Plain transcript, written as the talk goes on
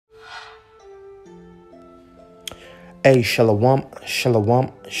Hey, shalom,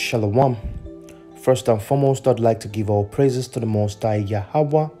 shalom, shalom. First and foremost, I'd like to give all praises to the Most High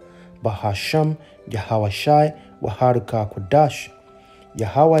Yahweh, Bahasham, Yahweh Shai, Wahaduka Kwadash.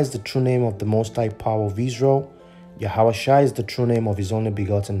 Yahweh is the true name of the Most High Power of Israel. Yahweh Shai is the true name of his only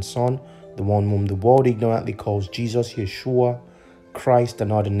begotten Son, the one whom the world ignorantly calls Jesus, Yeshua, Christ,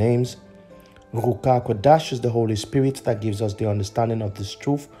 and other names. Ruka Kwadash is the Holy Spirit that gives us the understanding of this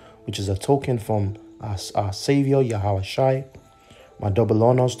truth, which is a token from our Savior, Yahweh Shai. My double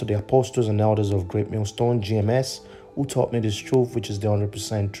honors to the apostles and elders of Great Millstone, GMS, who taught me this truth, which is the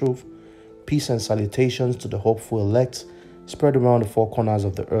 100% truth. Peace and salutations to the hopeful elect, spread around the four corners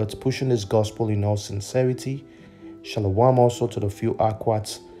of the earth, pushing this gospel in all sincerity. Shalom also to the few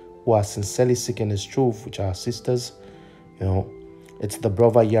Akwats who are sincerely seeking this truth, which are our sisters. It's the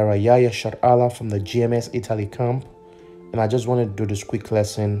brother Yarayaya Shar'ala from the GMS Italy camp. And I just wanted to do this quick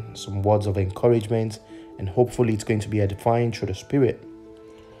lesson, some words of encouragement, and hopefully it's going to be edifying through the Spirit.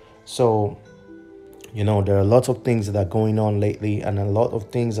 So, there are lots of things that are going on lately, and a lot of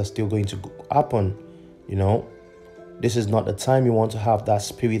things are still going to happen. This is not the time you want to have that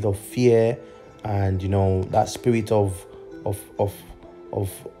spirit of fear and, that spirit of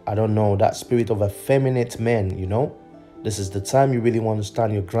I don't know, that spirit of effeminate men, This is the time you really want to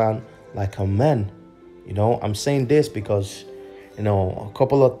stand your ground like a man. I'm saying this because, a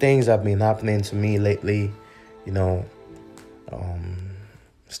couple of things have been happening to me lately.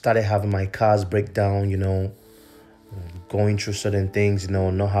 Started having my cars break down, going through certain things,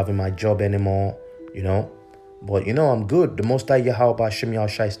 not having my job anymore, But, I'm good. The Most High Yahweh Hashem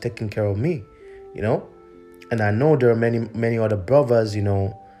Yahushua is taking care of me, And I know there are many other brothers, in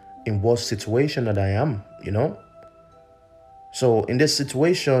what situation that I am, So in this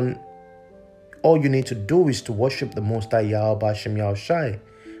situation, all you need to do is to worship the Most High Yahweh Hashem Yahushua,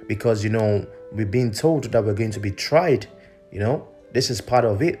 because, we've been told that we're going to be tried, This is part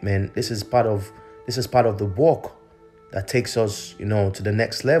of it, man. This is part of the walk that takes us, to the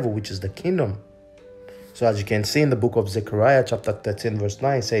next level, which is the kingdom. So as you can see in the book of Zechariah, chapter 13, verse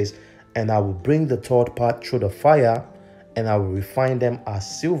 9 says, "And I will bring the third part through the fire, and I will refine them as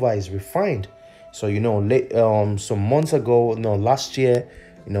silver is refined." So, some months ago, last year,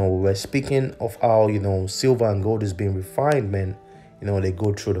 we were speaking of how, silver and gold is being refined, man. They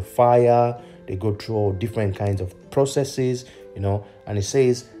go through the fire, they go through all different kinds of processes, and it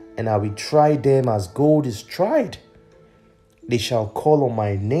says, "And I will try them as gold is tried. They shall call on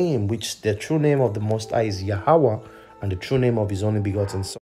my name," which the true name of the Most High is Yahweh, and the true name of his only begotten Son.